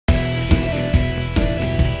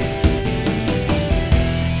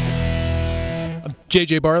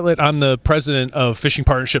J.J. Bartlett. I'm the president of Fishing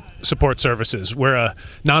Partnership Support Services. We're a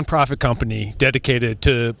nonprofit company dedicated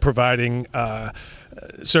to providing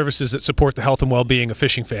services that support the health and well-being of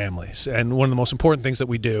fishing families. And one of the most important things that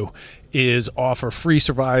we do is offer free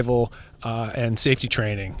survival and safety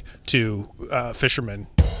training to fishermen.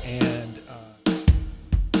 And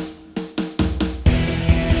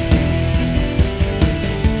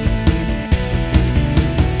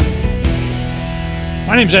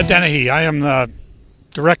my name is Ed Dennehy. I am the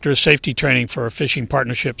Director of Safety Training for Fishing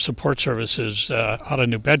Partnership Support Services out of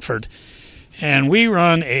New Bedford. And we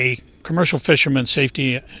run a commercial fisherman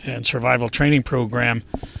safety and survival training program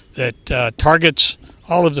that targets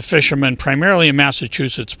all of the fishermen, primarily in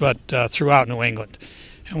Massachusetts, but throughout New England.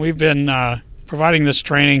 And we've been providing this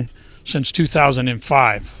training since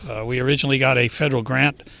 2005. We originally got a federal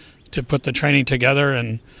grant to put the training together,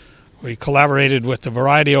 and we collaborated with a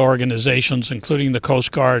variety of organizations, including the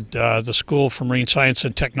Coast Guard, the School for Marine Science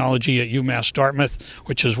and Technology at UMass Dartmouth,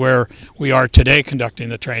 which is where we are today conducting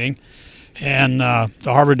the training, and the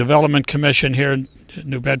Harbor Development Commission here in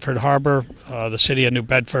New Bedford Harbor, the City of New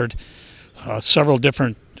Bedford, several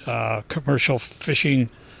different commercial fishing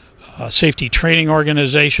safety training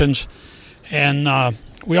organizations, and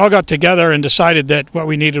we all got together and decided that what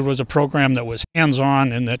we needed was a program that was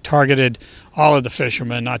hands-on and that targeted all of the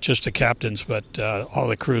fishermen, not just the captains, but all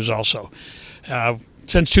the crews also.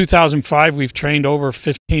 Since 2005, we've trained over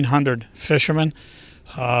 1,500 fishermen.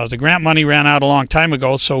 The grant money ran out a long time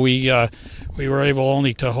ago, so we were able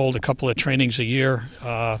only to hold a couple of trainings a year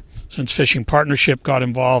since Fishing Partnership got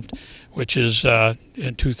involved, which is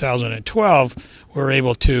in 2012. We were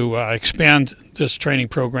able to expand this training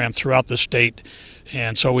program throughout the state.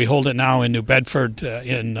 And so we hold it now in New Bedford,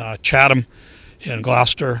 in Chatham, in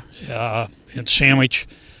Gloucester, in Sandwich,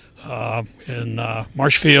 in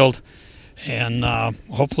Marshfield, and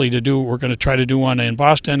hopefully we're going to try to do one in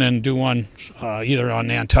Boston and do one either on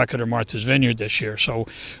Nantucket or Martha's Vineyard this year. So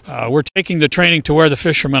we're taking the training to where the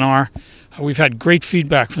fishermen are. We've had great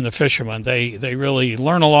feedback from the fishermen. They really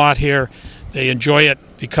learn a lot here. They enjoy it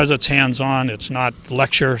because it's hands-on. It's not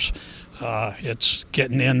lectures. It's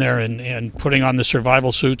getting in there and putting on the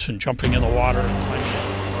survival suits and jumping in the water and climbing in.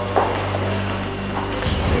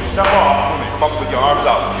 Step off. Come up with your arms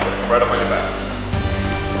out. Keep it right up on your back.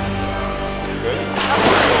 Good.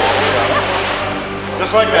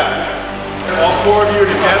 Just like that. All four of you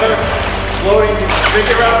together. Floating.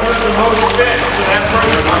 Figure out where the most fit. So that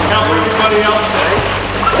person will count what everybody else say.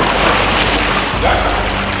 Yeah.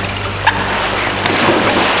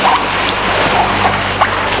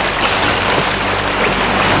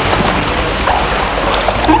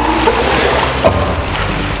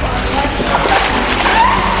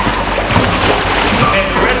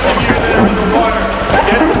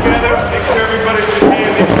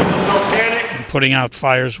 Putting out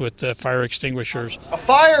fires with fire extinguishers. A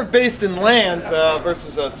fire based in land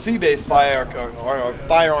versus a sea-based fire or a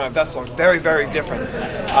fire on a vessel are very, very different.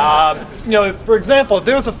 You know, for example, if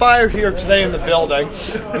there was a fire here today in the building,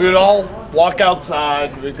 we would all walk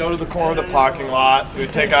outside, we'd go to the corner of the parking lot,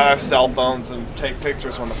 we'd take out our cell phones and take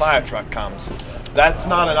pictures when the fire truck comes. That's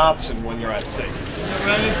not an option when you're at sea. You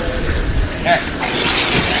ready? Okay.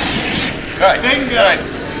 Good. Bingo. Good.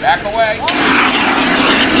 Back away.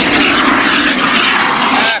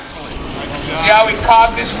 Excellent. See how he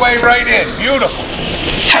carved his way right in. Beautiful.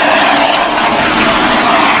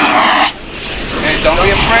 Okay, don't be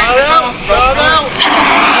afraid to go.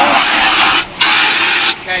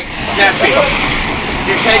 Okay, Jeffy.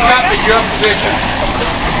 You take up in your position.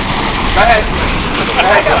 Go ahead. Go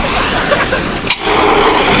ahead.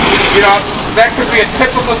 You know, that could be a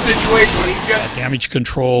typical situation when he just... Damage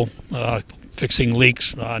control, fixing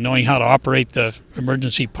leaks, knowing how to operate the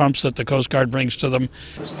emergency pumps that the Coast Guard brings to them.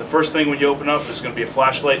 The first thing when you open up is going to be a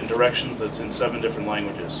flashlight and directions that's in 7 different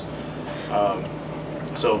languages.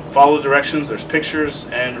 So follow the directions. There's pictures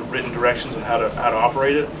and written directions on how to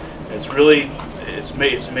operate it. And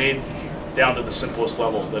it's made down to the simplest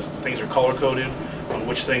level. That things are color coded on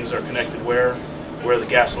which things are connected where the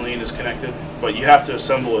gasoline is connected. But you have to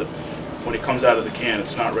assemble it when it comes out of the can.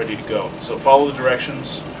 It's not ready to go. So follow the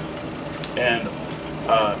directions. And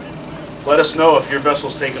let us know if your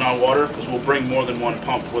vessel's taking on water, because we'll bring more than one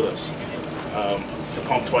pump with us to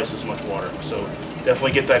pump twice as much water. So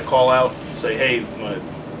definitely get that call out and say, hey,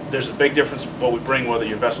 there's a big difference what we bring, whether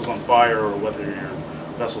your vessel's on fire or whether your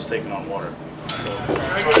vessel's taking on water. So.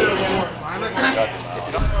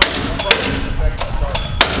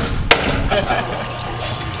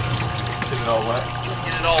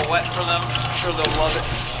 Get it all wet for them. I'm sure they'll love it.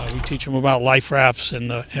 We teach them about life rafts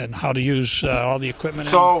and how to use all the equipment.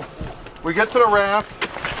 So we get to the raft.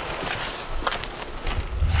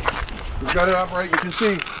 We've got it upright. You can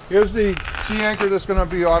see, here's the sea anchor that's going to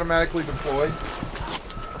be automatically deployed.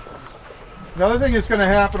 Another thing that's going to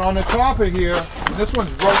happen on the top of here, and this one's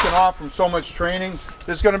broken off from so much training,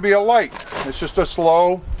 there's going to be a light. It's just a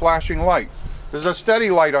slow flashing light. There's a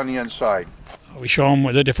steady light on the inside. We show them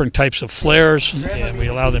the different types of flares, and we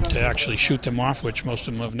allow them to actually shoot them off, which most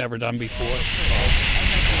of them have never done before.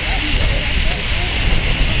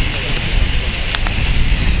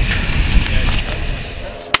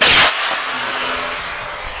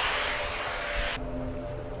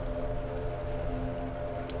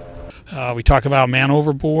 We talk about man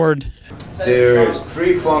overboard. There's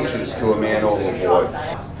three functions to a man overboard.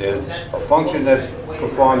 There's a function that's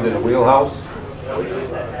performed in the wheelhouse.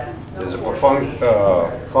 There's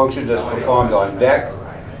a function that's performed on deck,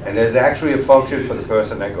 and there's actually a function for the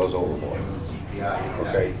person that goes overboard.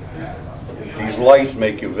 Okay. These lights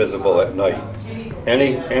make you visible at night.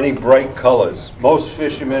 Any bright colors. Most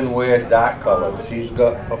fishermen wear dark colors. He's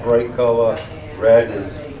got a bright color. Red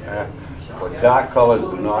is. But dark colors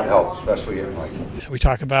do not help, especially at night. We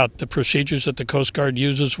talk about the procedures that the Coast Guard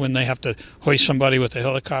uses when they have to hoist somebody with a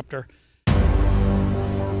helicopter.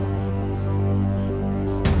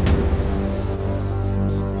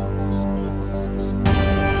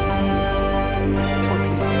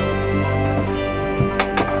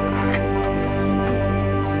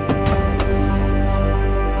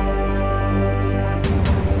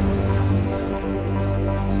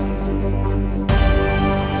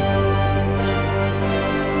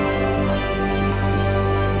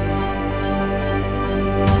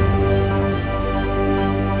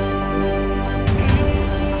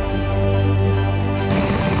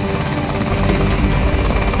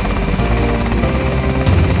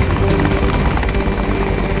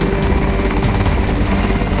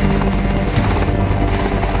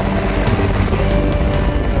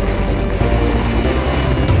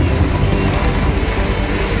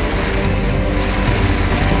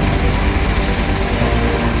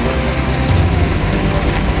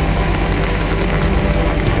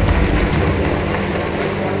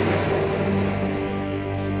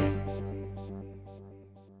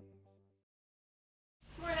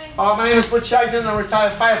 My name is Butch Agden. I'm a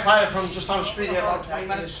retired firefighter from just on the street here, about 20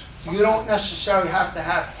 minutes. You don't necessarily have to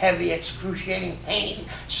have heavy, excruciating pain,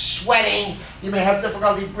 sweating. You may have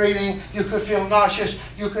difficulty breathing. You could feel nauseous.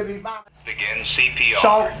 You could be vomiting. Begin CPR.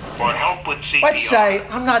 So, for help with CPR, let's say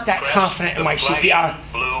I'm not that confident in my CPR.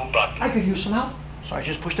 Blue button. I could use some help. So I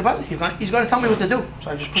just push the button. He's going to tell me what to do.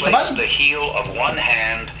 So I just push the Place button. the heel of one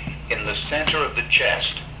hand in the center of the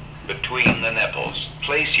chest, between the nipples.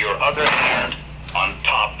 Place your other hand on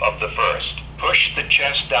top of the first. Push the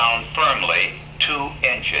chest down firmly 2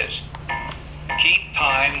 inches. Keep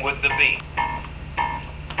time with the beat.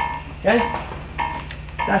 Okay?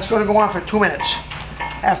 That's going to go on for 2 minutes.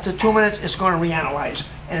 After 2 minutes, it's going to reanalyze,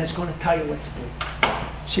 and it's going to tell you what to do.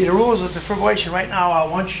 See, the rules of defibrillation right now are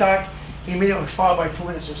 1 shot, immediately followed by 2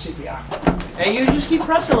 minutes of CPR. And you just keep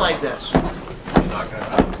pressing like this.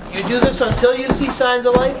 You do this until you see signs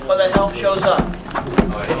of life or that help shows up.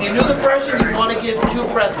 If you knew the person, you want to give 2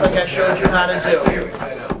 breaths like I showed you how to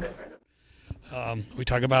do. We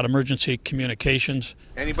talk about emergency communications.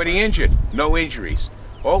 Anybody injured? No injuries.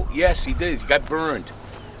 Oh, yes, he did. He got burned.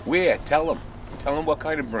 Where? Tell them. Tell them what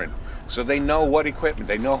kind of burn. So they know what equipment.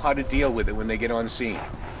 They know how to deal with it when they get on scene.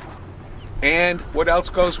 And what else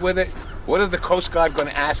goes with it? What are the Coast Guard going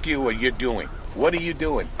to ask you what you're doing? What are you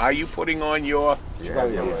doing? Are you putting on your...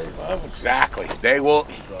 Exactly. They will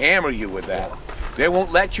hammer you with that. They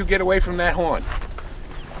won't let you get away from that horn.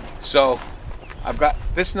 So I've got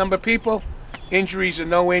this number of people, injuries or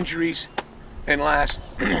no injuries, and last,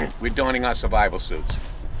 we're donning our survival suits.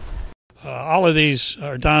 All of these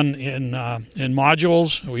are done in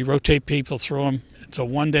modules. We rotate people through them. It's a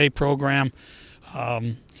one-day program.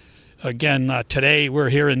 Again, today we're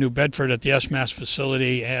here in New Bedford at the SMAS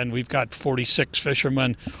facility, and we've got 46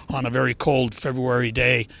 fishermen on a very cold February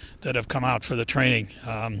day that have come out for the training.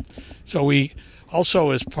 So we also,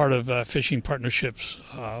 as part of Fishing Partnerships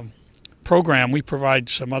program, we provide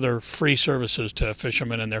some other free services to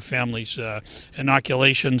fishermen and their families,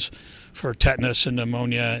 inoculations for tetanus and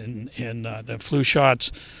pneumonia and the flu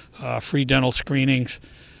shots, free dental screenings,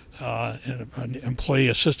 an employee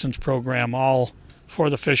assistance program, all for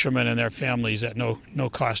the fishermen and their families at no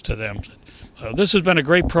cost to them. This has been a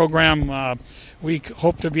great program. We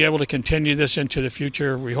hope to be able to continue this into the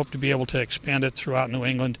future. We hope to be able to expand it throughout New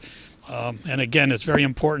England. And again, it's very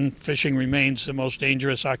important. Fishing remains the most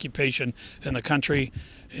dangerous occupation in the country,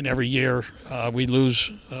 and every year we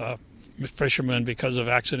lose fishermen because of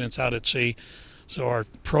accidents out at sea. So our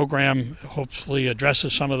program hopefully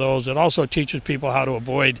addresses some of those. It also teaches people how to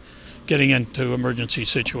avoid getting into emergency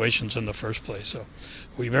situations in the first place. So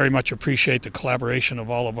we very much appreciate the collaboration of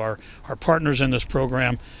all of our partners in this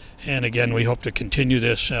program. And again, we hope to continue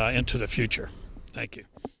this into the future. Thank you.